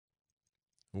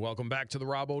Welcome back to the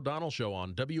Rob O'Donnell Show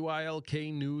on WILK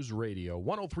News Radio,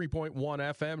 103.1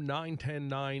 FM, 910,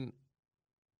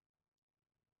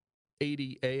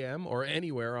 980 AM, or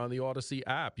anywhere on the Odyssey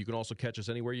app. You can also catch us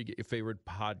anywhere you get your favorite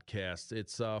podcasts.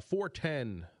 It's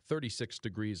 410, 36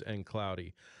 degrees and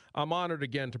cloudy. I'm honored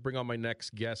again to bring on my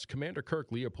next guest. Commander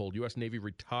Kirk Lippold, U.S. Navy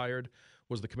retired,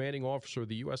 was the commanding officer of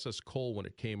the USS Cole when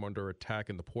it came under attack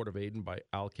in the port of Aden by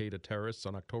al-Qaeda terrorists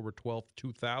on October 12,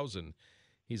 2000.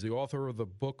 He's the author of the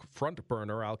book Front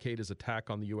Burner, Al-Qaeda's Attack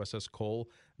on the USS Cole,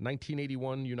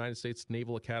 1981 United States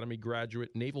Naval Academy graduate,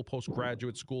 Naval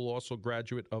Postgraduate School, also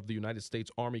graduate of the United States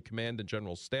Army Command and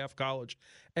General Staff College,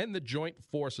 and the Joint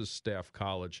Forces Staff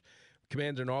College.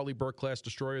 Commanded an Arleigh Burke-class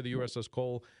destroyer of the USS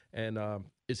Cole, and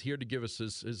is here to give us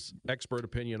his expert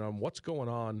opinion on what's going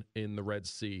on in the Red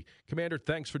Sea. Commander,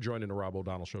 thanks for joining the Rob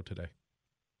O'Donnell Show today.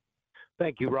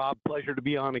 Thank you, Rob. Pleasure to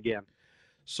be on again.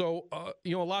 So, a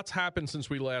lot's happened since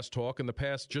we last talked. In the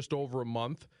past just over a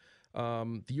month,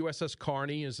 the USS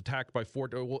Carney is attacked by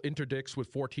interdicts with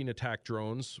 14 attack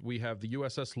drones. We have the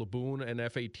USS Laboon and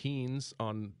F-18s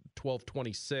on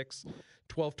 12/26.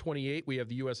 12/28, we have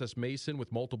the USS Mason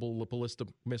with multiple ballistic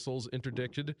missiles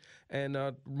interdicted. And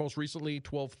most recently,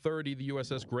 12/30, the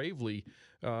USS Gravely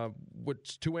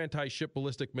with two anti-ship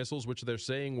ballistic missiles, which they're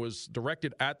saying was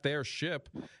directed at their ship,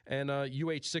 and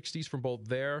UH-60s from both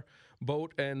their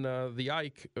boat and the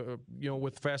Ike,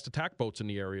 with fast attack boats in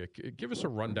the area. Give us a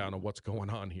rundown of what's going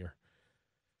on here.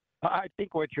 I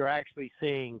think what you're actually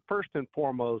seeing, first and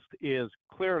foremost, is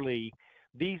clearly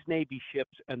these Navy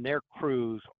ships and their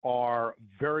crews are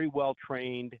very well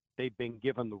trained. They've been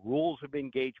given the rules of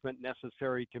engagement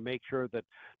necessary to make sure that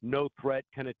no threat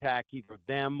can attack either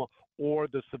them or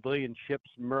the civilian ships,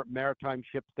 maritime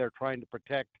ships they're trying to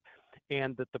protect,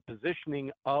 and that the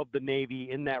positioning of the Navy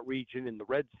in that region, in the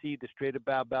Red Sea, the Strait of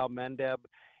Bab el-Mandeb,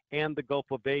 and the Gulf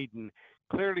of Aden,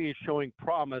 clearly is showing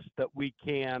promise that we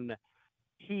can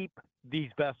keep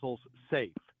these vessels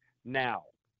safe. Now,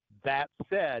 that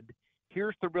said,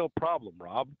 here's the real problem,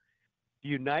 Rob. The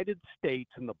United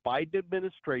States and the Biden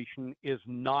administration is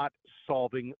not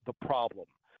solving the problem.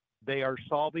 They are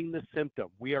solving the symptom.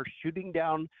 We are shooting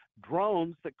down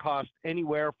drones that cost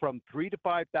anywhere from $3,000 to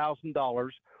 $5,000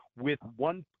 with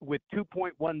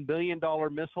 $2.1 billion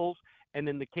missiles, and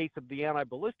in the case of the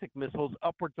anti-ballistic missiles,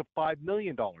 upwards of $5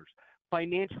 million.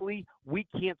 Financially, we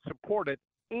can't support it,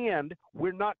 and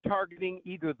we're not targeting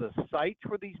either the sites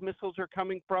where these missiles are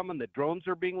coming from and the drones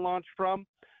are being launched from,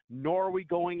 nor are we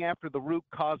going after the root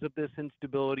cause of this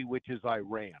instability, which is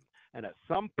Iran. And at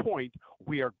some point,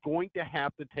 we are going to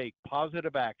have to take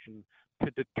positive action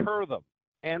to deter them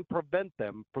and prevent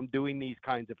them from doing these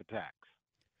kinds of attacks.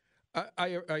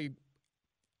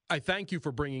 I thank you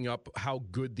for bringing up how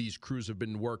good these crews have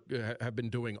been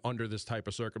doing under this type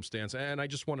of circumstance. And I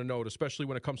just want to note, especially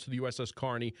when it comes to the USS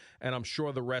Carney, and I'm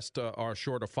sure the rest are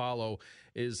sure to follow,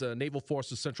 is Naval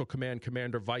Forces Central Command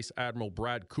Commander Vice Admiral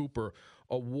Brad Cooper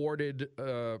awarded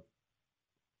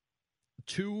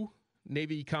 2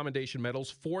 Navy Commendation Medals,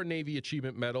 4 Navy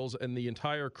Achievement Medals, and the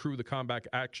entire crew, the Combat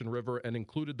Action River, and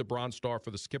included the Bronze Star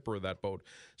for the skipper of that boat.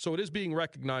 So it is being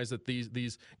recognized that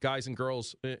these guys and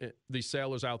girls, these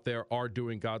sailors out there, are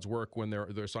doing God's work when they're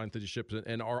assigned to the ships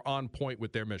and are on point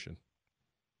with their mission.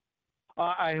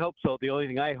 I hope so. The only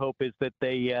thing I hope is that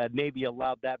the Navy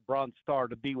allowed that Bronze Star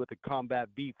to be with the Combat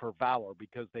V for Valor,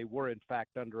 because they were, in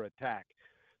fact, under attack.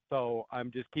 So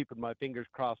I'm just keeping my fingers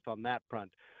crossed on that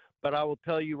front. But I will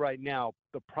tell you right now,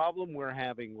 the problem we're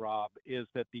having, Rob, is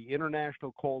that the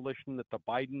international coalition that the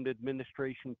Biden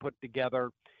administration put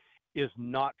together is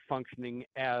not functioning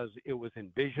as it was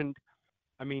envisioned.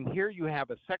 I mean, here you have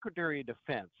a Secretary of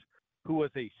Defense who was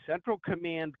a Central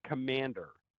Command commander.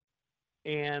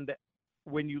 And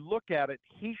when you look at it,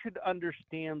 he should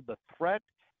understand the threat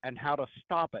and how to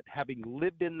stop it, having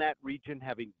lived in that region,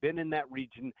 having been in that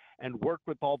region, and worked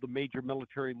with all the major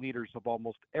military leaders of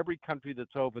almost every country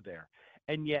that's over there.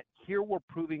 And yet here we're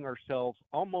proving ourselves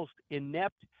almost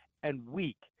inept and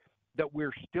weak, that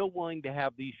we're still willing to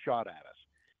have these shot at us.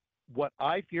 What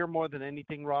I fear more than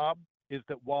anything, Rob, is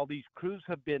that while these crews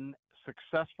have been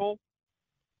successful,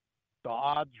 the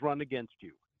odds run against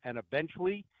you. And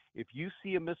eventually, if you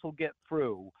see a missile get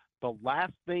through, the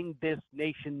last thing this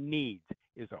nation needs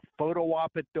is a photo op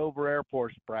at Dover Air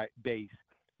Force Base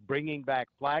bringing back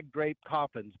flag-draped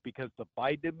coffins, because the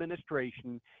Biden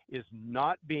administration is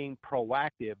not being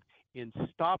proactive in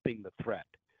stopping the threat.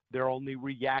 They're only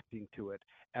reacting to it,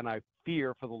 and I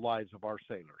fear for the lives of our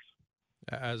sailors.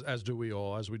 As do we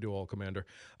all, Commander.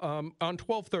 On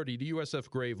 12:30, the USF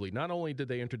Gravely, not only did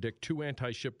they interdict 2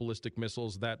 anti-ship ballistic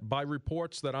missiles that, by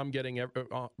reports that I'm getting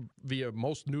via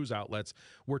most news outlets,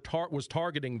 was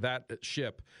targeting that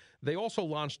ship, they also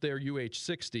launched their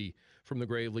UH-60 from the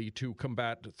Gravely to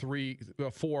combat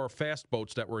 4 fast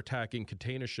boats that were attacking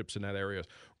container ships in that area.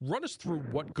 Run us through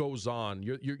what goes on.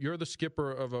 You're the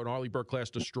skipper of an Arleigh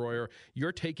Burke-class destroyer.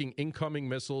 You're taking incoming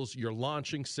missiles. You're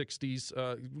launching 60s.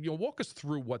 Walk us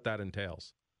through what that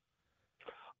entails.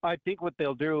 I think what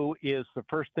they'll do is the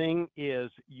first thing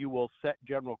is you will set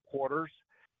general quarters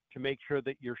to make sure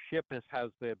that your ship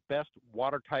has the best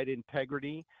watertight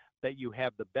integrity, that you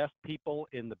have the best people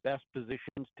in the best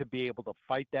positions to be able to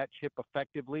fight that ship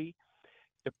effectively.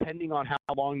 Depending on how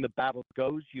long the battle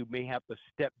goes, you may have to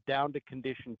step down to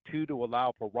condition 2 to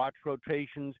allow for watch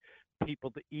rotations, people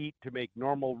to eat, to make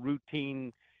normal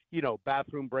routine,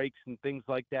 bathroom breaks and things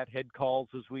like that, head calls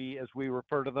as we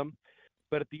refer to them.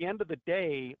 But at the end of the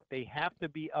day, they have to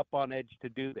be up on edge to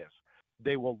do this.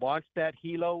 They will launch that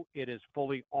helo. It is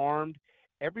fully armed.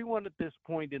 Everyone at this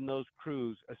point in those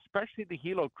crews, especially the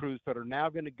helo crews that are now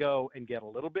going to go and get a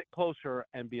little bit closer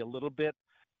and be a little bit,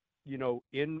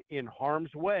 in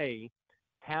harm's way,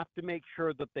 have to make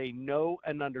sure that they know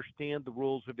and understand the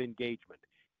rules of engagement.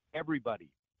 Everybody,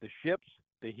 the ships,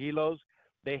 the helos,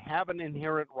 they have an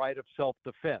inherent right of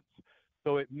self-defense.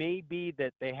 So it may be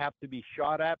that they have to be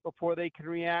shot at before they can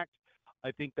react.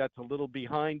 I think that's a little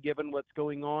behind given what's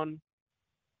going on.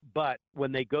 But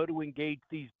when they go to engage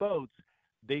these boats,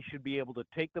 they should be able to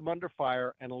take them under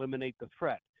fire and eliminate the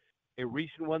threat. A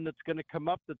recent one that's going to come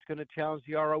up that's going to challenge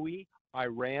the ROE,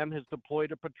 Iran has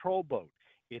deployed a patrol boat.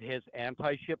 It has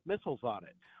anti-ship missiles on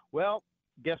it. Well,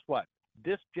 guess what?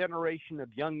 This generation of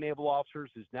young naval officers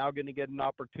is now going to get an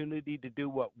opportunity to do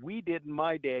what we did in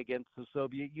my day against the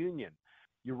Soviet Union.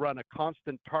 You run a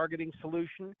constant targeting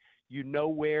solution. You know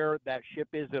where that ship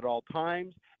is at all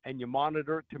times, and you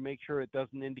monitor it to make sure it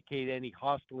doesn't indicate any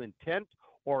hostile intent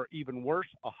or, even worse,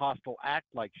 a hostile act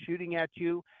like shooting at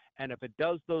you. And if it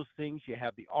does those things, you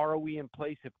have the ROE in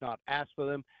place, if not ask for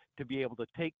them, to be able to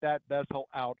take that vessel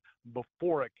out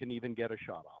before it can even get a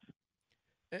shot off.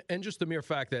 And just the mere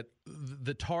fact that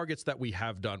the targets that we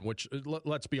have done, which,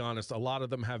 let's be honest, a lot of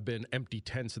them have been empty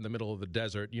tents in the middle of the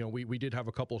desert. We did have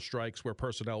a couple of strikes where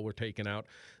personnel were taken out,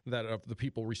 that of the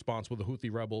people responsible, the Houthi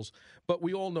rebels. But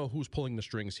we all know who's pulling the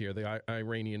strings here, the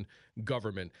Iranian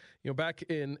government. Back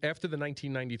after the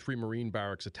 1993 Marine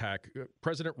barracks attack,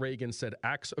 President Reagan said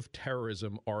acts of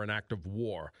terrorism are an act of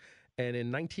war. And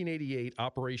in 1988,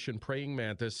 Operation Praying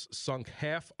Mantis sunk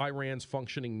half Iran's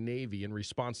functioning navy in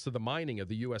response to the mining of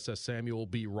the USS Samuel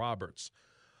B. Roberts.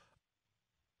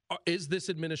 Is this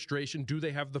administration, do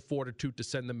they have the fortitude to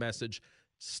send the message,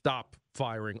 stop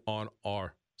firing on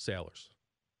our sailors?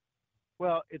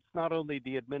 Well, it's not only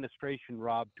the administration,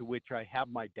 Rob, to which I have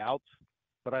my doubts,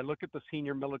 but I look at the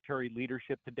senior military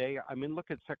leadership today.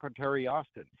 Look at Secretary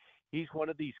Austin. He's one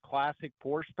of these classic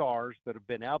 4 stars that have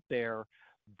been out there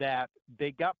that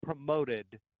they got promoted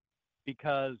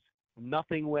because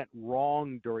nothing went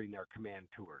wrong during their command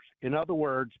tours. In other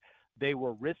words, they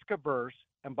were risk averse,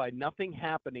 and by nothing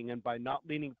happening and by not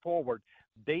leaning forward,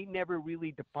 they never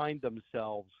really defined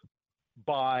themselves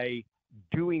by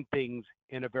doing things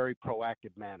in a very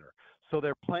proactive manner. So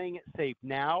they're playing it safe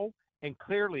now, and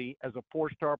clearly, as a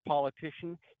 4-star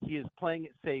politician, he is playing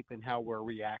it safe in how we're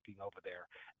reacting over there.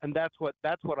 And that's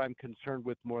what I'm concerned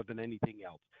with more than anything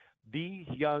else. These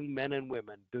young men and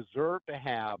women deserve to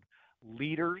have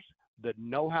leaders that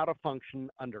know how to function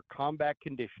under combat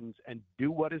conditions and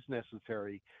do what is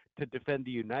necessary to defend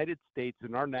the United States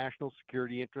and our national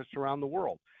security interests around the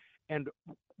world. And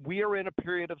we are in a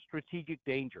period of strategic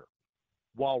danger.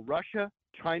 While Russia,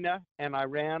 China, and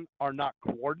Iran are not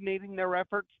coordinating their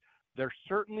efforts, they're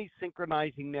certainly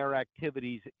synchronizing their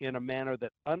activities in a manner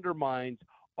that undermines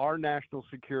our national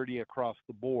security across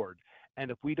the board. And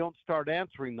if we don't start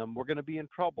answering them, we're going to be in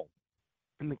trouble.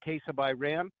 In the case of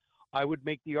Iran, I would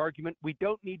make the argument we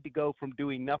don't need to go from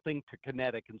doing nothing to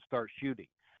kinetic and start shooting.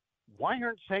 Why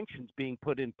aren't sanctions being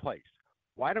put in place?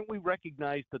 Why don't we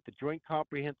recognize that the Joint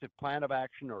Comprehensive Plan of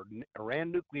Action or Iran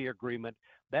Nuclear Agreement,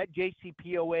 that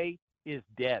JCPOA, is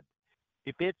dead?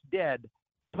 If it's dead,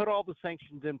 put all the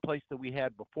sanctions in place that we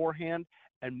had beforehand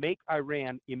and make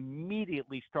Iran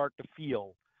immediately start to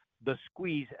feel the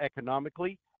squeeze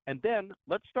economically. And then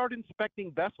let's start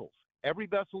inspecting vessels. Every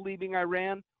vessel leaving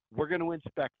Iran, we're going to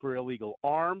inspect for illegal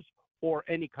arms or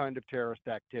any kind of terrorist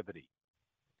activity.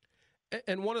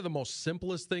 And one of the most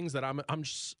simplest things that I'm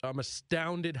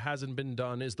astounded hasn't been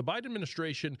done is the Biden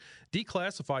administration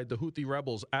declassified the Houthi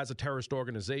rebels as a terrorist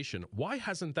organization. Why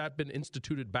hasn't that been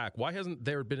instituted back? Why hasn't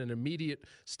there been an immediate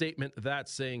statement that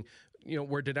saying,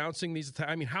 we're denouncing these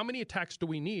attacks? I mean, how many attacks do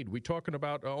we need? We're talking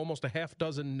about almost a half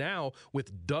dozen now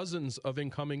with dozens of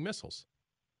incoming missiles.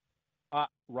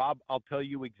 Rob, I'll tell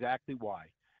you exactly why.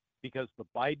 Because the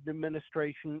Biden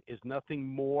administration is nothing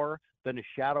more than a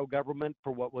shadow government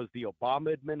for what was the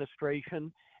Obama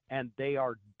administration, and they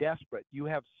are desperate. You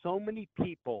have so many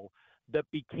people that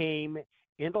became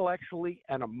intellectually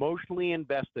and emotionally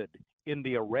invested in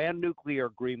the Iran nuclear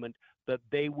agreement that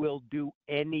they will do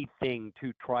anything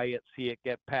to try it, see it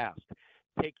get passed.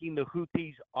 Taking the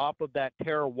Houthis off of that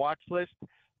terror watch list,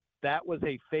 that was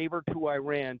a favor to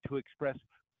Iran to express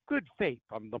good faith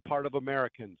on the part of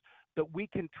Americans that we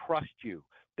can trust you,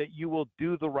 that you will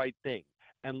do the right thing.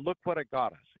 And look what it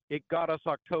got us. It got us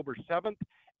October 7th,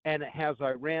 and it has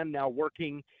Iran now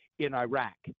working in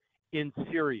Iraq, in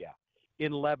Syria,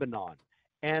 in Lebanon,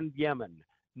 and Yemen,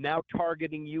 now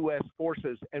targeting U.S.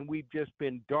 forces. And we've just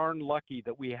been darn lucky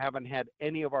that we haven't had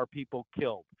any of our people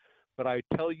killed. But I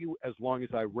tell you, as long as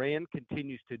Iran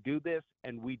continues to do this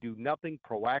and we do nothing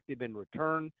proactive in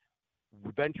return,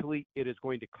 eventually it is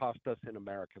going to cost us in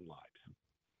American lives.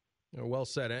 Well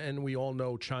said. And we all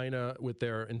know China, with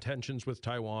their intentions with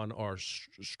Taiwan, are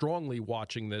strongly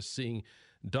watching this, seeing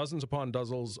dozens upon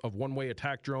dozens of one-way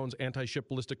attack drones, anti-ship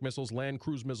ballistic missiles, land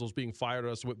cruise missiles being fired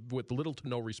at us with little to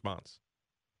no response.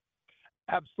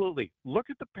 Absolutely. Look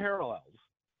at the parallels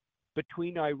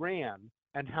between Iran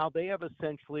and how they have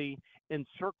essentially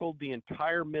encircled the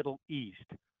entire Middle East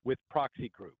with proxy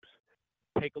groups.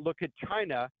 Take a look at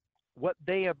China, what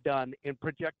they have done in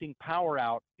projecting power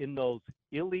out in those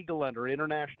illegal under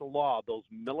international law, those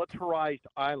militarized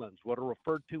islands, what are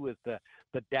referred to as the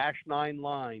 -9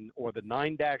 line or the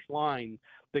 9- line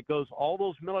that goes all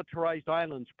those militarized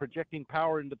islands projecting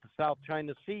power into the South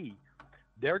China Sea.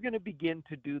 They're going to begin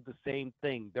to do the same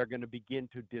thing. They're going to begin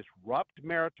to disrupt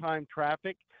maritime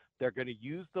traffic. They're going to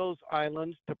use those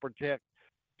islands to project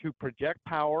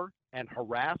power and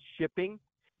harass shipping.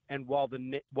 And while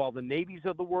the navies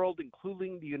of the world,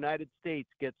 including the United States,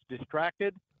 gets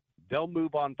distracted, they'll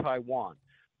move on Taiwan.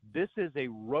 This is a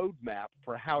roadmap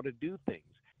for how to do things.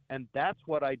 And that's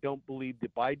what I don't believe the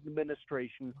Biden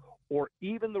administration or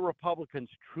even the Republicans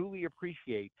truly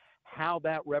appreciate, how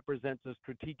that represents a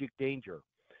strategic danger.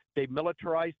 They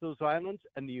militarized those islands,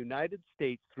 and the United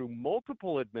States, through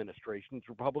multiple administrations,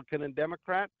 Republican and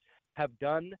Democrat, have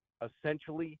done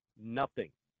essentially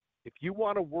nothing. If you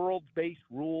want a rules-based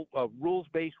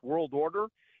world order,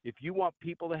 if you want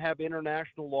people to have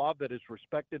international law that is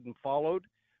respected and followed,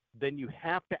 then you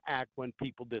have to act when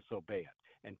people disobey it.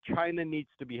 And China needs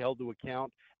to be held to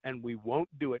account, and we won't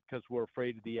do it because we're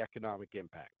afraid of the economic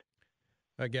impact.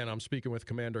 Again, I'm speaking with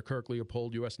Commander Kirk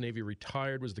Lippold, U.S. Navy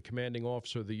retired, was the commanding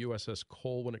officer of the USS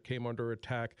Cole when it came under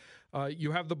attack.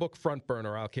 You have the book Front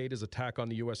Burner, Al-Qaeda's Attack on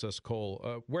the USS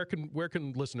Cole. Where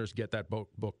can listeners get that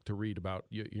book to read about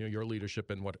your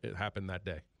leadership and what happened that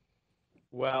day?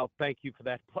 Well, thank you for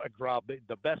that plug, Rob.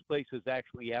 The best place is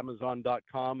actually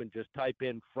Amazon.com, and just type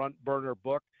in Front Burner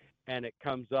book, and it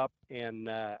comes up, and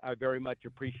I very much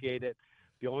appreciate it.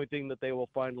 The only thing that they will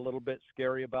find a little bit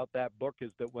scary about that book is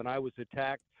that when I was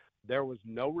attacked, there was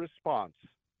no response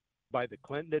by the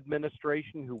Clinton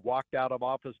administration, who walked out of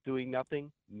office doing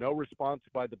nothing, no response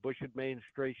by the Bush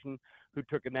administration, who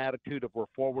took an attitude of we're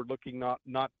forward-looking,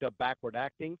 not backward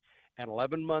acting. And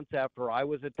 11 months after I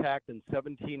was attacked and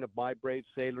 17 of my brave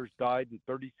sailors died and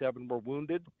 37 were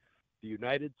wounded, the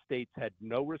United States had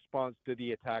no response to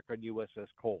the attack on USS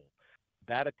Cole.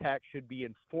 That attack should be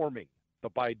informing the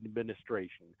Biden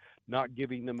administration, not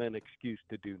giving them an excuse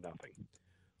to do nothing.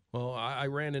 Well, I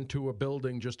ran into a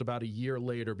building just about a year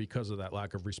later because of that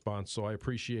lack of response, so I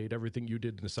appreciate everything you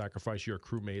did and the sacrifice your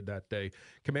crew made that day.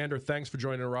 Commander, thanks for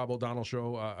joining the Rob O'Donnell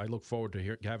Show. I look forward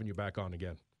to having you back on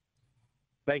again.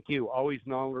 Thank you. Always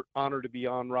an honor to be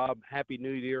on, Rob. Happy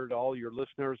New Year to all your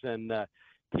listeners, and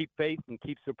keep faith and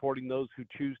keep supporting those who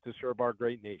choose to serve our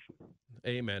great nation.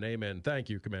 Amen. Amen. Thank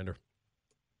you, Commander.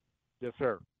 Yes,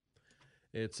 sir.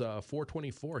 It's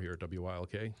 4:24 here at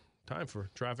WILK. Time for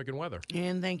traffic and weather.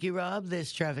 And thank you, Rob.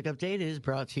 This traffic update is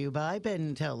brought to you by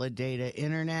Penteledata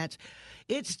Internet.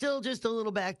 It's still just a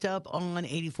little backed up on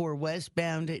 84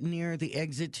 westbound near the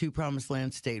exit to Promised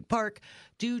Land State Park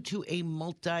due to a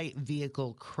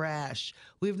multi-vehicle crash.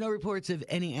 We have no reports of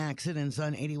any accidents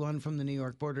on 81 from the New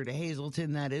York border to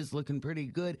Hazleton. That is looking pretty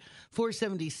good.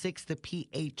 476, the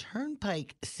PA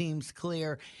Turnpike seems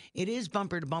clear. It is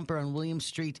bumper to bumper on William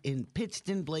Street in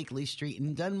Pittston, Blakely Street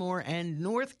in Dunmore, and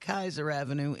North Kaiser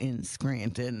Avenue in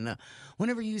Scranton.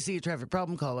 Whenever you see a traffic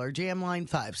problem, call our jam line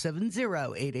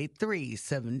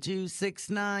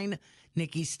 570-883-7269.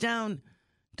 Nikki Stone,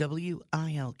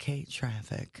 WILK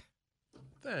Traffic.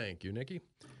 Thank you, Nikki.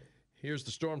 Here's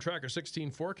the Storm Tracker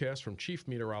 16 forecast from Chief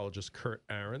Meteorologist Kurt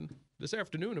Aaron. This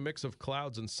afternoon, a mix of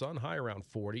clouds and sun, high around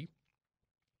 40.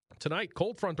 Tonight,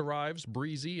 cold front arrives,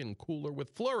 breezy and cooler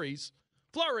with flurries.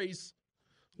 Flurries!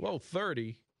 Low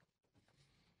 30.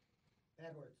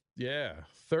 Bad words. Yeah.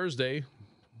 Thursday,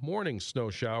 morning snow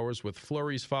showers with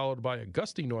flurries followed by a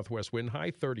gusty northwest wind,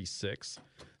 high 36.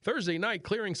 Thursday night,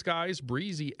 clearing skies,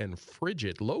 breezy and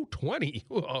frigid, low 20.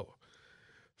 Whoa.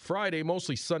 Friday,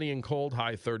 mostly sunny and cold,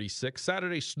 high 36.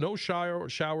 Saturday, snow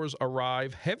showers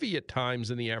arrive, heavy at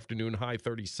times in the afternoon, high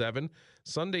 37.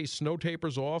 Sunday, snow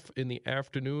tapers off in the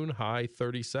afternoon, high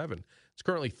 37. It's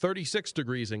currently 36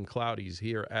 degrees and cloudy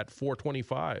here at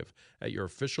 425 at your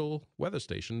official weather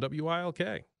station,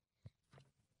 WILK.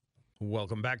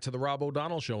 Welcome back to the Rob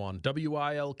O'Donnell Show on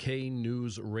WILK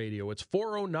News Radio. It's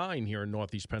 4:09 here in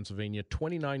Northeast Pennsylvania,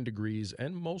 29 degrees,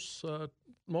 and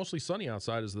mostly sunny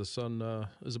outside as the sun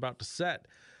is about to set.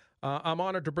 I'm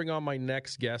honored to bring on my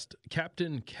next guest,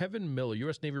 Captain Kevin Miller,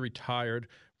 U.S. Navy retired.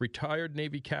 Retired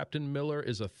Navy Captain Miller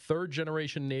is a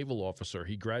third-generation naval officer.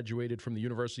 He graduated from the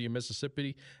University of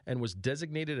Mississippi and was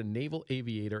designated a naval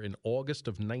aviator in August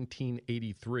of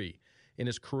 1983. In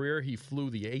his career, he flew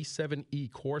the A-7E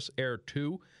Corsair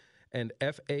II and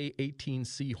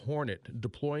FA-18C Hornet,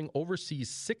 deploying overseas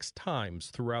 6 times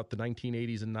throughout the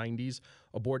 1980s and 90s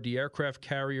aboard the aircraft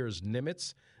carriers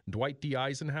Nimitz, Dwight D.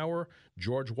 Eisenhower,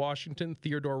 George Washington,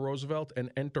 Theodore Roosevelt, and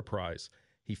Enterprise.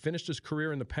 He finished his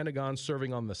career in the Pentagon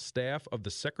serving on the staff of the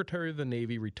Secretary of the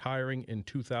Navy, retiring in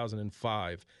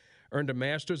 2005. Earned a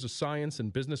Master's of Science in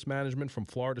Business Management from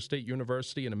Florida State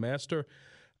University and a Master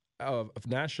of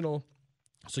National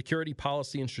Security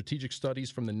Policy and Strategic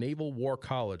Studies from the Naval War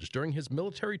College. During his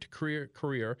military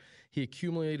career, he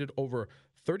accumulated over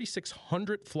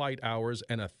 3,600 flight hours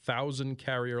and 1,000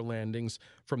 carrier landings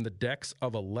from the decks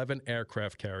of 11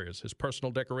 aircraft carriers. His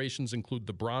personal decorations include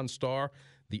the Bronze Star,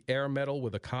 the Air Medal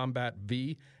with a Combat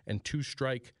V, and 2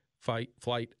 Strike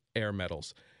Flight Air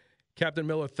Medals. Captain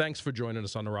Miller, thanks for joining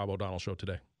us on the Rob O'Donnell Show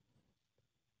today.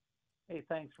 Hey,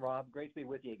 thanks, Rob. Great to be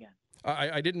with you again.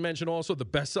 I didn't mention also the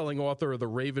best-selling author of the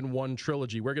Raven 1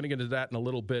 trilogy. We're going to get into that in a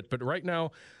little bit. But right now,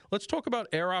 let's talk about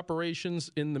air operations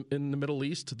in the Middle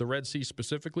East, the Red Sea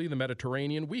specifically, the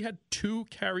Mediterranean. We had 2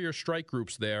 carrier strike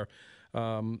groups there,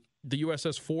 the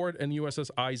USS Ford and the USS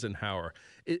Eisenhower.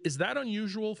 Is that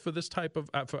unusual for this type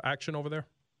of for action over there?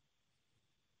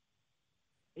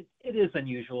 It is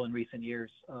unusual in recent years.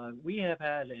 We have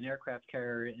had an aircraft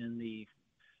carrier in the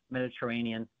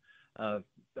Mediterranean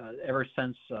ever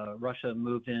since Russia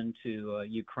moved into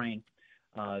Ukraine,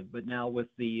 but now with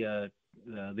the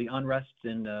unrest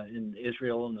in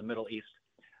Israel and the Middle East,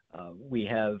 we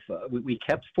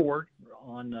kept Ford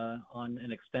on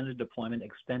an extended deployment,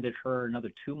 extended her another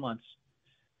 2 months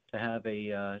to have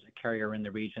a carrier in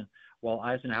the region, while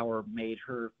Eisenhower made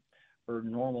her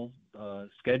normal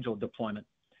scheduled deployment.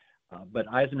 But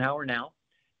Eisenhower now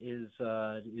is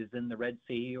in the Red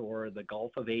Sea or the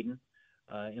Gulf of Aden,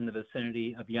 in the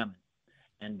vicinity of Yemen,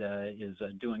 and is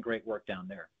doing great work down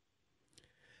there.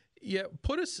 Yeah,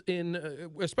 put us in,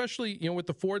 especially with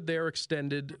the Ford there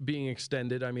being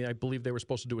extended. I mean, I believe they were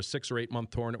supposed to do a 6 or 8 month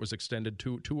tour, and it was extended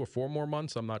 2 or 4 more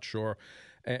months. I'm not sure.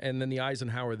 And then the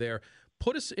Eisenhower there.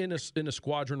 Put us in a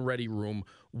squadron ready room.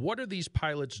 What are these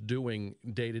pilots doing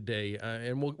day to day?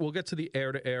 And we'll get to the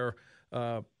air to air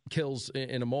kills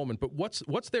in a moment. But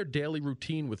what's their daily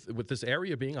routine with this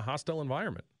area being a hostile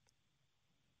environment?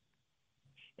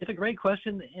 It's a great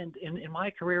question, and in my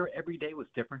career, every day was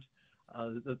different.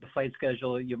 The flight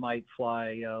schedule, you might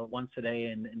fly once a day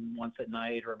and once at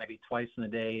night, or maybe twice in a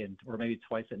day, or maybe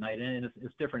twice at night, and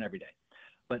it's different every day.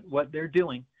 But what they're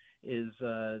doing is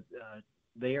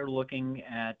they are looking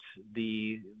at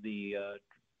the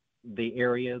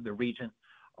area, the region.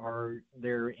 Are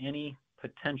there any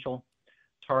potential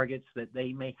targets that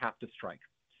they may have to strike?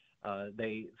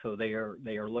 They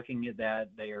are looking at that.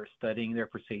 They are studying their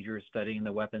procedures, studying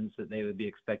the weapons that they would be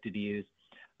expected to use,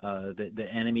 the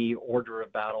enemy order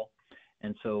of battle.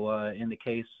 And so in the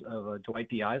case of Dwight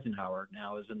D. Eisenhower,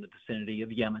 now is in the vicinity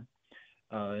of Yemen,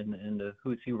 and the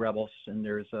Houthi rebels, and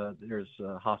there's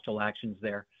hostile actions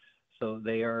there. So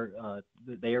they are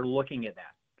looking at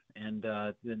that, and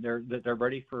they're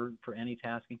ready for any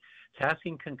tasking.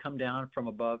 Tasking can come down from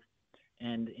above,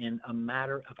 and in a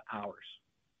matter of hours,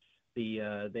 the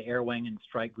air wing and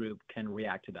strike group can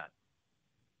react to that.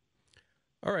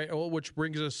 All right. Well, which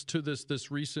brings us to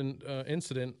this recent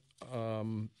incident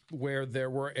where there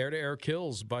were air-to-air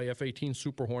kills by F-18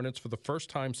 Super Hornets for the first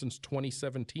time since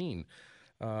 2017.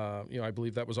 I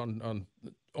believe that was on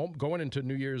going into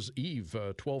New Year's Eve,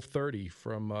 12:30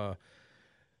 from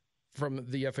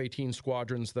the F-18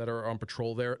 squadrons that are on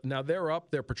patrol there. Now they're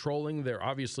up, they're patrolling, they're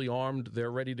obviously armed,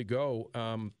 they're ready to go.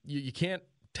 You can't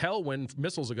tell when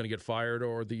missiles are going to get fired,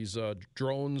 or these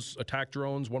drones, attack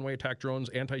drones, one-way attack drones,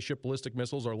 anti-ship ballistic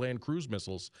missiles, or land cruise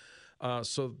missiles.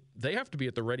 So they have to be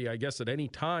at the ready, I guess, at any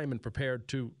time and prepared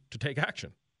to take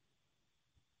action.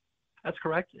 That's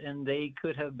correct. And they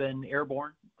could have been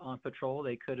airborne on patrol.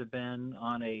 They could have been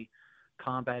on a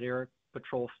combat air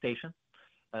patrol station.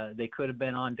 They could have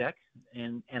been on deck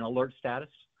in alert status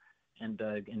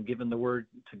and given the word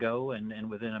to go, and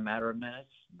within a matter of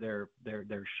minutes, they're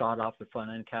shot off the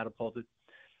front end, catapulted,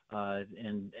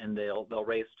 and they'll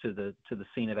race to the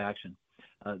scene of action.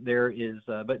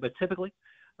 But typically,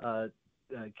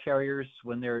 carriers,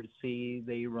 when they're at sea,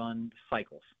 they run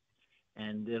cycles,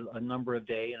 and a number of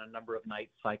day and a number of night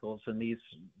cycles, and these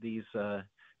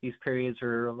periods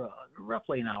are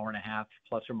roughly an hour and a half,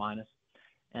 plus or minus.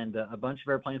 And a bunch of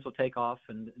airplanes will take off,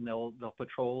 and they'll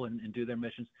patrol and do their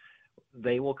missions.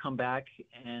 They will come back,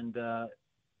 and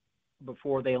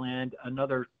before they land,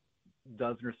 another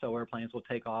dozen or so airplanes will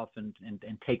take off and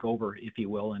take over, if you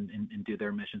will, and do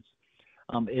their missions.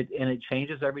 It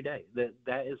changes every day.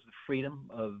 That is the freedom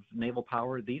of naval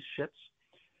power. These ships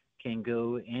can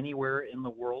go anywhere in the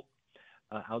world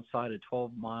outside a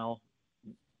 12-mile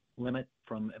limit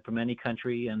from any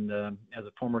country, and as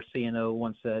a former CNO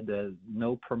once said,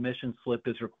 no permission slip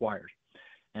is required.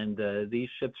 And these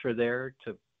ships are there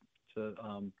to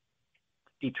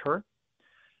deter.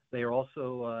 They are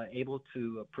also able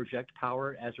to project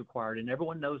power as required, and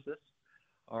everyone knows this.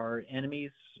 Our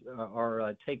enemies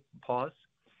take pause,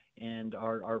 and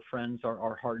our friends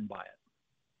are heartened by it.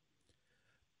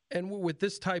 And with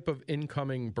this type of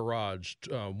incoming barrage,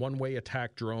 one-way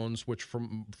attack drones, which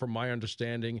from my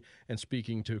understanding and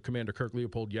speaking to Commander Kirk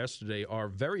Lippold yesterday, are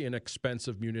very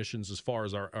inexpensive munitions as far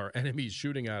as our enemies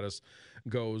shooting at us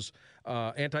goes,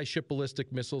 anti-ship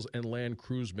ballistic missiles and land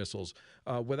cruise missiles.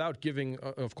 Without giving,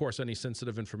 of course, any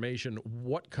sensitive information,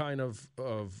 what kind of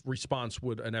response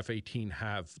would an F-18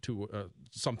 have to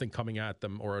something coming at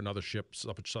them or another ship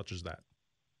such as that?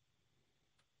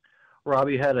 Rob,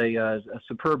 you had a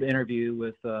superb interview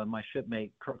with my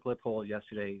shipmate Kirk Lippold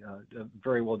yesterday.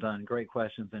 Very well done, great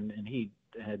questions, and he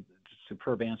had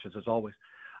superb answers as always.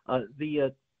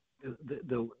 The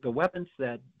weapons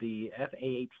that the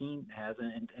FA-18 has,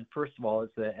 and first of all,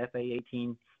 it's the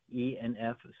FA-18E and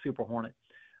F Super Hornet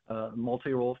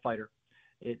multi-role fighter.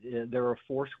 There are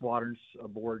 4 squadrons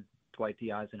aboard Dwight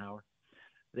D. Eisenhower.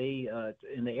 They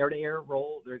in the air-to-air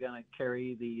role, they're going to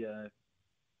carry the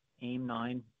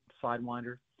AIM-9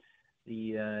 Sidewinder,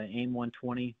 the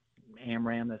AIM-120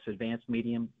 AMRAAM, that's Advanced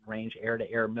Medium Range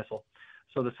Air-to-Air Missile.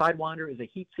 So the Sidewinder is a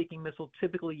heat-seeking missile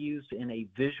typically used in a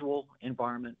visual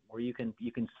environment where you can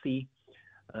see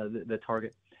the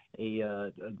target.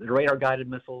 The radar-guided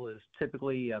missile is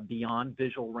typically beyond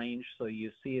visual range, so you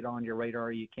see it on your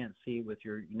radar. You can't see it with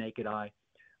your naked eye,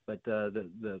 but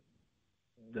the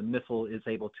missile is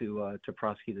able to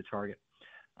prosecute the target.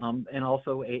 And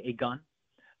also a gun.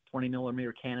 20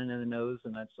 millimeter cannon in the nose,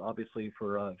 and that's obviously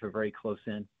for very close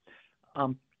in.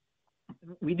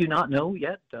 We do not know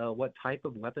yet what type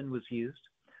of weapon was used,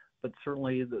 but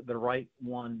certainly the right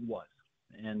one was.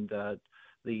 And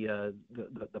the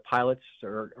pilots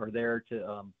are there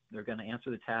to they're going to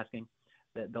answer the tasking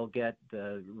that they'll get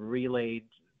relayed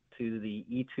to the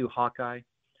E-2 Hawkeye.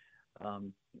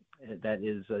 That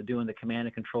is doing the command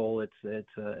and control.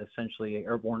 It's essentially an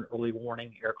airborne early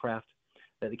warning aircraft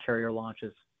that the carrier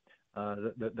launches.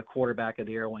 The quarterback of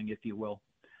the air wing, if you will.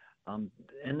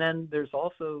 And then there's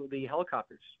also the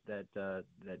helicopters that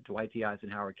Dwight D.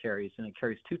 Eisenhower carries, and it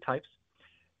carries 2 types,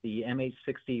 the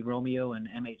MH-60 Romeo and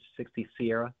MH-60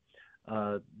 Sierra.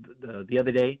 The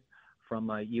other day from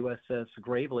USS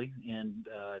Gravely and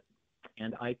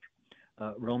Ike,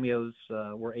 Romeos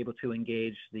were able to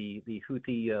engage the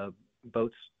Houthi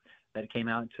boats that came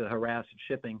out to harass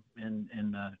shipping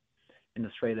in the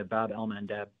Strait of Bab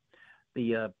el-Mandeb.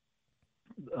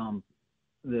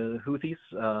 The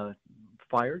Houthis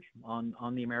fired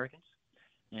on the Americans,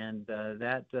 and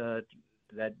that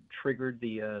triggered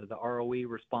the ROE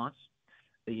response.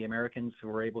 The Americans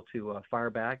were able to fire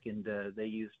back, and they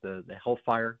used the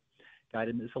Hellfire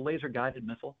guided. It's a laser guided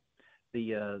missile.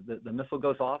 The missile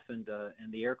goes off, and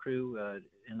the aircrew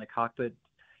in the cockpit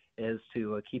is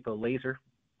to keep a laser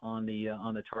on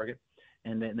the target,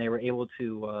 and then they were able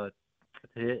to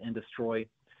hit and destroy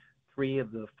 3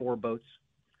 of the 4 boats.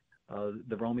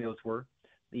 The Romeos were.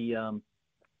 the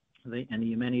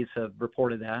Yemenis have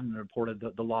reported that and reported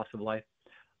the loss of life.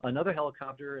 Another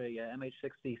helicopter, a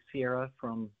MH-60 Sierra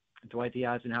from Dwight D.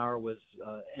 Eisenhower, was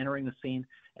entering the scene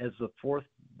as the fourth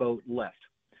boat left.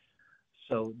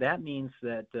 So that means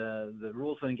that the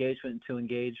rules of engagement to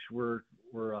engage were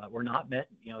not met.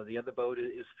 You know, the other boat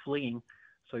is fleeing,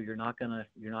 so you're not gonna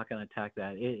attack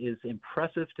that. It is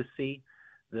impressive to see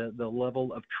the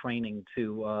level of training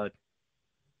to.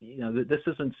 This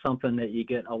isn't something that you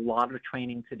get a lot of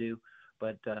training to do,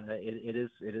 but it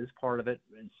is part of it.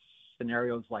 In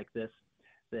scenarios like this,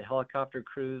 the helicopter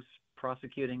crews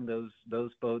prosecuting those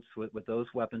boats with those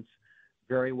weapons,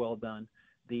 very well done.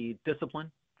 The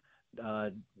discipline,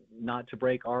 not to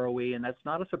break ROE, and that's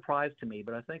not a surprise to me,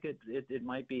 but I think it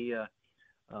might be a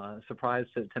surprise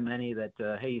to many that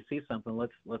hey, you see something,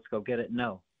 let's go get it.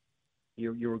 No,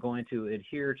 you were going to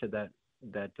adhere to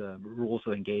that rules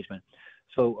of engagement.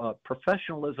 So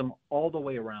professionalism all the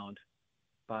way around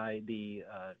by the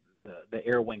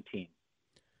air wing team.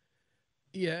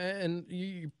 Yeah, and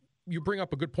you bring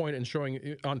up a good point in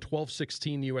showing on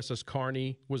 12/16 the USS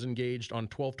Kearney was engaged. On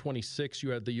 12/26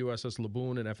 you had the USS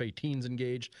Laboon and F-18s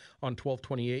engaged. On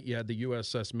 12/28 you had the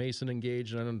USS Mason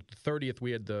engaged, and on the 30th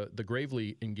we had the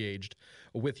Gravely engaged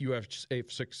with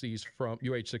UH-60s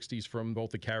from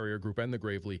both the carrier group and the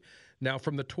Gravely. Now,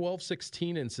 from the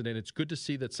 12/16 incident, it's good to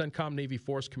see that CENTCOM Navy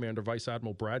Force Commander Vice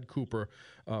Admiral Brad Cooper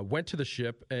went to the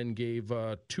ship and gave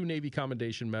 2 Navy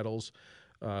Commendation Medals,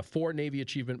 4 Navy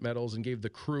Achievement Medals, and gave the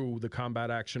crew the Combat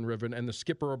Action Ribbon and the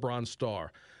skipper a Bronze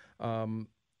Star.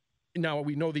 Now,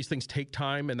 we know these things take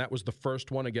time, and that was the first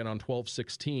one again on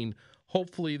 12/16.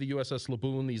 Hopefully, the USS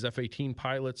Laboon, these F-18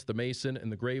 pilots, the Mason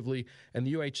and the Gravely, and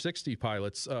the UH-60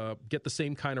 pilots get the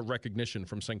same kind of recognition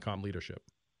from CENTCOM leadership.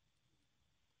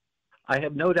 I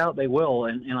have no doubt they will,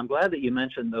 and I'm glad that you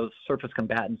mentioned those surface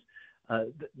combatants.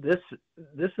 This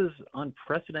is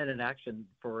unprecedented action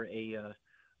for a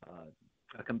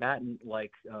combatant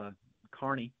like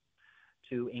Kearney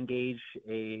to engage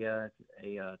an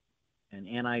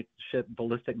anti-ship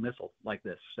ballistic missile like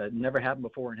this. That never happened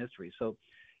before in history. So,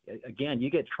 again, you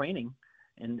get training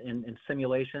and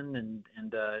simulation,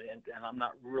 and I'm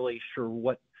not really sure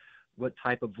what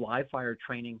type of live fire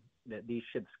training that these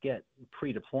ships get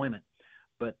pre-deployment,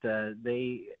 but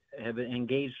they have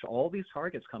engaged all these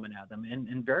targets coming at them,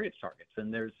 and various targets.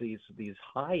 And there's these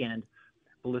high-end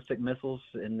ballistic missiles,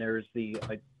 and there's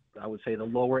I would say the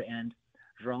lower end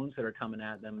drones that are coming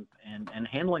at them and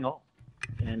handling all.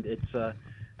 And it's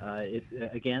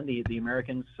again, the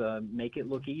Americans make it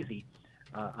look easy.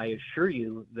 I assure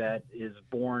you that is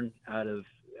born out of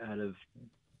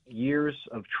years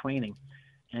of training,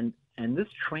 and this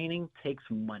training takes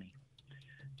money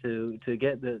to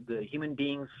get the human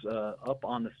beings up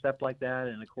on the step like that,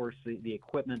 and of course the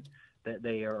equipment that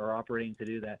they are operating to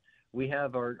do that. We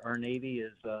have our Navy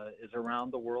is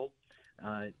around the world,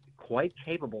 quite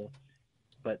capable,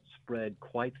 but spread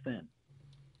quite thin.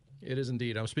 It is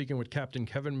indeed. I'm speaking with Captain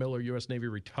Kevin Miller, U.S. Navy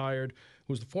retired,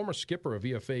 who's the former skipper of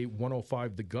EFA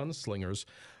 105, the Gunslingers.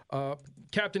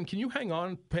 Captain, can you hang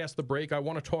on past the break? I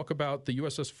want to talk about the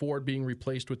USS Ford being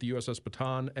replaced with the USS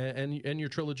Baton and your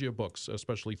trilogy of books,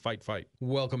 especially Fight, Fight.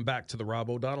 Welcome back to the Rob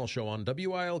O'Donnell Show on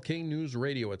WILK News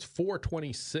Radio. It's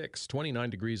 426, 29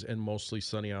 degrees and mostly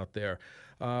sunny out there.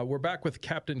 We're back with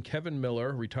Captain Kevin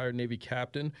Miller, retired Navy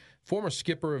captain, former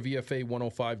skipper of EFA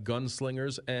 105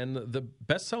 Gunslingers, and the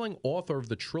best-selling author of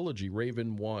the trilogy,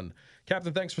 Raven 1.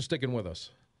 Captain, thanks for sticking with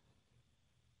us.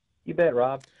 You bet,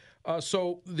 Rob.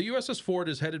 So the USS Ford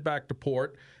is headed back to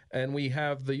port, and we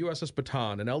have the USS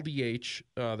Baton, an LDH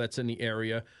that's in the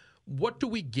area. What do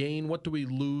we gain? What do we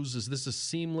lose? Is this a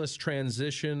seamless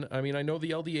transition? I mean, I know the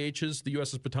LDHs, the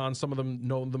USS Baton, some of them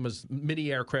know them as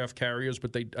mini aircraft carriers,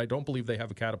 but I don't believe they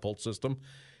have a catapult system.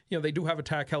 You know, they do have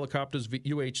attack helicopters,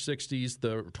 UH-60s,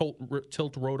 the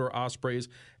tilt rotor Ospreys,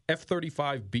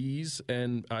 F-35Bs,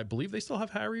 and I believe they still have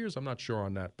Harriers. I'm not sure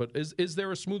on that. But is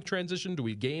there a smooth transition? Do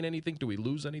we gain anything? Do we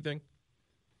lose anything?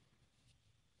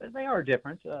 They are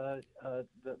different. The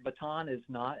Baton is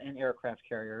not an aircraft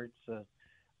carrier. It's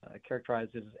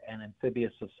characterized as an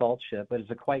amphibious assault ship, but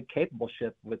it's a quite capable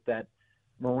ship with that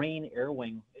Marine air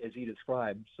wing, as you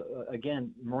described. So,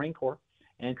 again, Marine Corps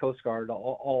and Coast Guard,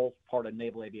 all part of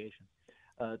naval aviation.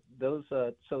 So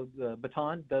the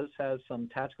Baton does have some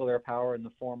tactical air power in the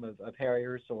form of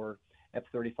Harriers or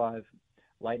F-35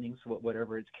 Lightnings,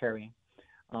 whatever it's carrying.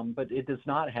 But it does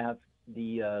not have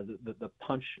the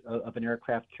punch of an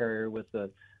aircraft carrier with the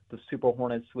Super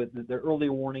Hornets, with the early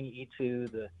warning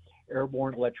E-2, the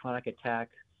airborne electronic attack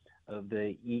of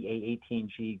the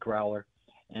EA-18G Growler,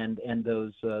 and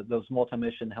those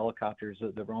multi-mission helicopters,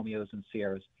 the Romeos and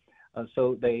Sierras.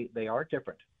 So they are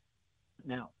different.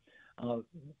 Now,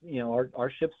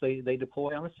 our ships, they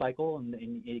deploy on a cycle,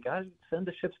 and you got to send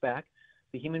the ships back.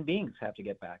 The human beings have to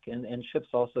get back, and ships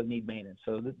also need maintenance.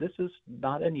 So this is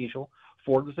not unusual.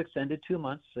 Ford was extended 2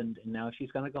 months, and now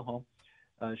she's going to go home.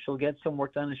 She'll get some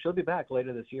work done, and she'll be back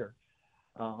later this year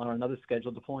on another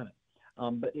scheduled deployment.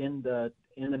 But in the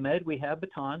Med, we have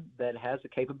Bataan that has a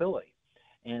capability,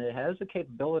 and it has a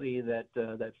capability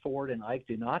that Ford and Ike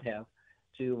do not have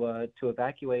to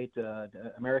evacuate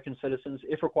American citizens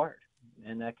if required,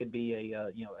 and that could be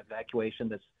a evacuation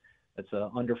that's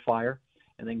under fire,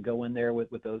 and then go in there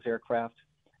with those aircraft,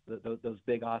 those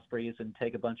big Ospreys, and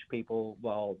take a bunch of people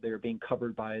while they're being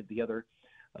covered by the other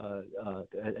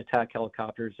attack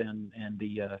helicopters and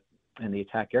the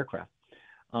attack aircraft.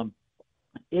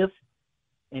 If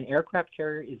an aircraft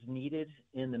carrier is needed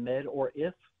in the Med, or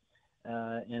if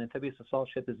an amphibious assault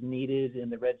ship is needed in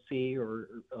the Red Sea or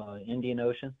Indian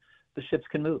Ocean, the ships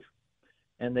can move,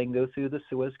 and they can go through the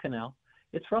Suez Canal.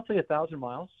 It's roughly 1,000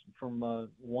 miles from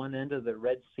one end of the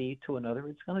Red Sea to another.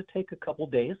 It's going to take a couple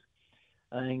days.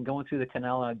 And going through the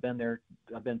canal, I've been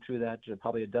through that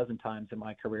probably a dozen times in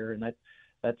my career, and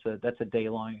that's a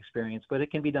day-long experience. But it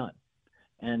can be done,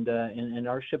 and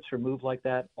our ships are moved like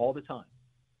that all the time,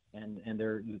 and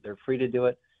they're free to do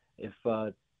it.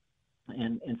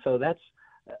 And so that's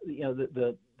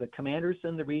the commanders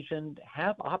in the region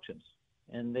have options,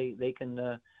 and they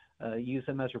can use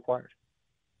them as required.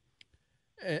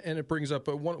 And it brings up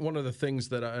one of the things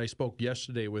that I spoke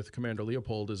yesterday with Commander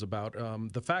Lippold is about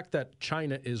the fact that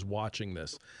China is watching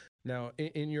this. Now,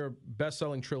 in your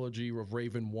best-selling trilogy of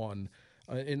Raven 1,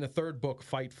 in the third book,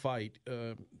 Fight,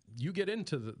 you get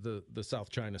into the South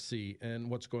China Sea and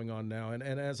what's going on now. And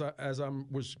as I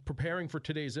was preparing for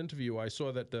today's interview, I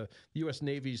saw that the U.S.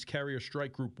 Navy's Carrier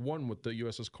Strike Group 1 with the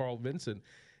USS Carl Vinson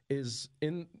is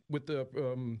in with the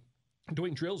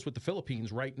doing drills with the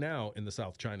Philippines right now in the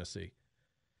South China Sea.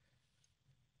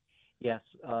 Yes,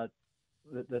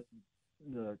 the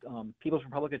People's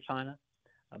Republic of China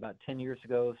about 10 years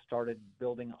ago started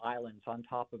building islands on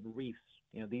top of reefs.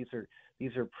 These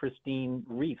are pristine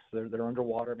reefs. They're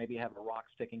underwater, maybe have a rock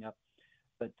sticking up,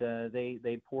 but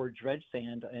they pour dredge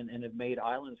sand and have made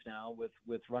islands now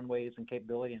with runways and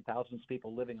capability and thousands of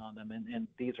people living on them. And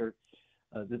these are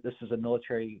this is a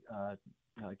military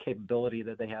capability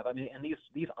that they have. I mean, and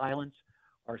these islands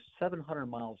are 700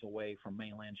 miles away from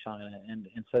mainland China, and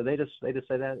so they just say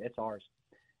that it's ours,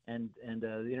 and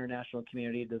the international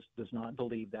community does not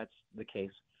believe that's the case,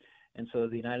 and so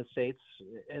the United States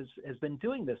has been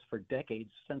doing this for decades,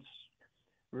 since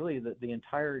really the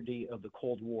entirety of the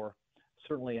Cold War,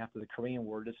 certainly after the Korean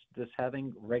War, just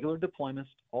having regular deployments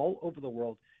all over the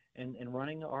world and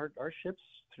running our ships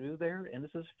through there, and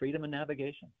this is freedom and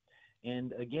navigation,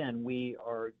 and again we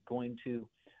are going to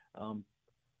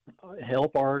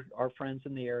help our friends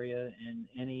in the area, and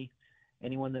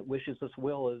anyone that wishes us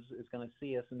will is going to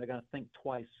see us, and they're going to think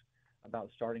twice about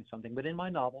starting something. But in my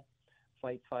novel,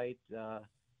 Fight,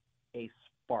 a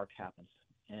spark happens,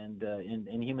 and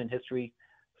in human history,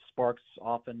 sparks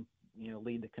often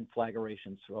lead to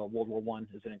conflagrations. World War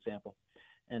I is an example,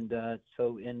 and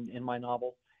so in my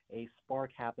novel, a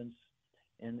spark happens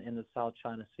in the South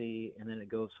China Sea, and then it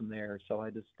goes from there. So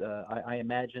I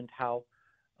imagined how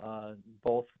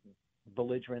both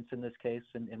belligerents in this case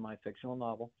in my fictional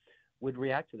novel would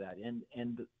react to that.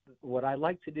 And what I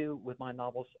like to do with my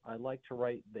novels, I like to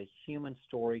write the human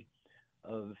story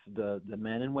of the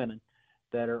men and women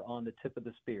that are on the tip of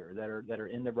the spear, that are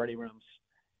in the ready rooms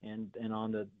and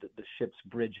on the ship's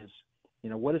bridges.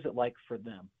 What is it like for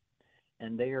them?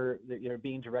 And they're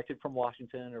being directed from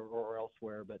Washington or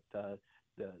elsewhere, but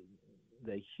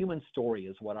the human story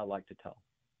is what I like to tell.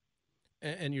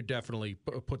 And you definitely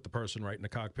put the person right in the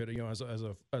cockpit. As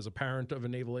a parent of a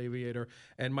naval aviator,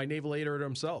 and my naval aviator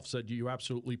himself said you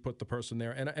absolutely put the person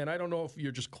there. And I don't know if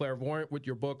you're just clairvoyant with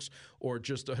your books or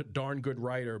just a darn good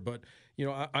writer, but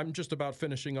I'm just about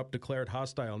finishing up Declared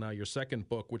Hostile now, your second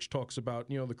book, which talks about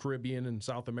the Caribbean and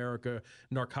South America,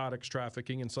 narcotics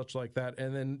trafficking and such like that.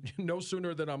 And then no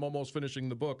sooner than I'm almost finishing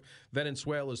the book,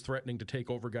 Venezuela is threatening to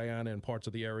take over Guyana and parts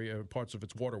of the area, parts of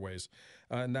its waterways.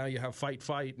 And now you have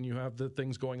Fight, and you have the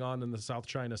things going on in the South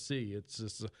China Sea. It's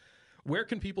just, where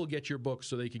can people get your books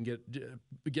so they can get in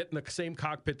the same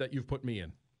cockpit that you've put me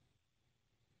in?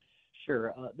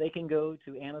 Sure, they can go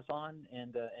to Amazon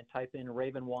and type in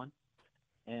Raven 1,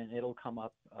 and it'll come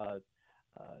up.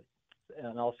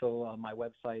 And also my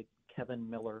website, Kevin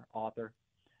Miller Author.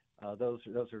 Those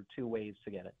are two ways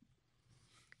to get it.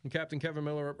 And Captain Kevin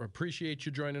Miller, appreciate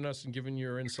you joining us and giving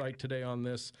your insight today on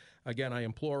this. Again, I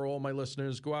implore all my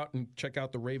listeners, go out and check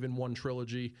out the Raven 1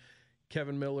 trilogy.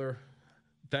 Kevin Miller,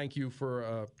 thank you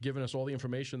for giving us all the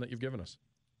information that you've given us.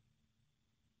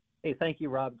 Hey, thank you,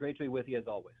 Rob. Great to be with you as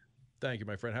always. Thank you,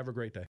 my friend. Have a great day.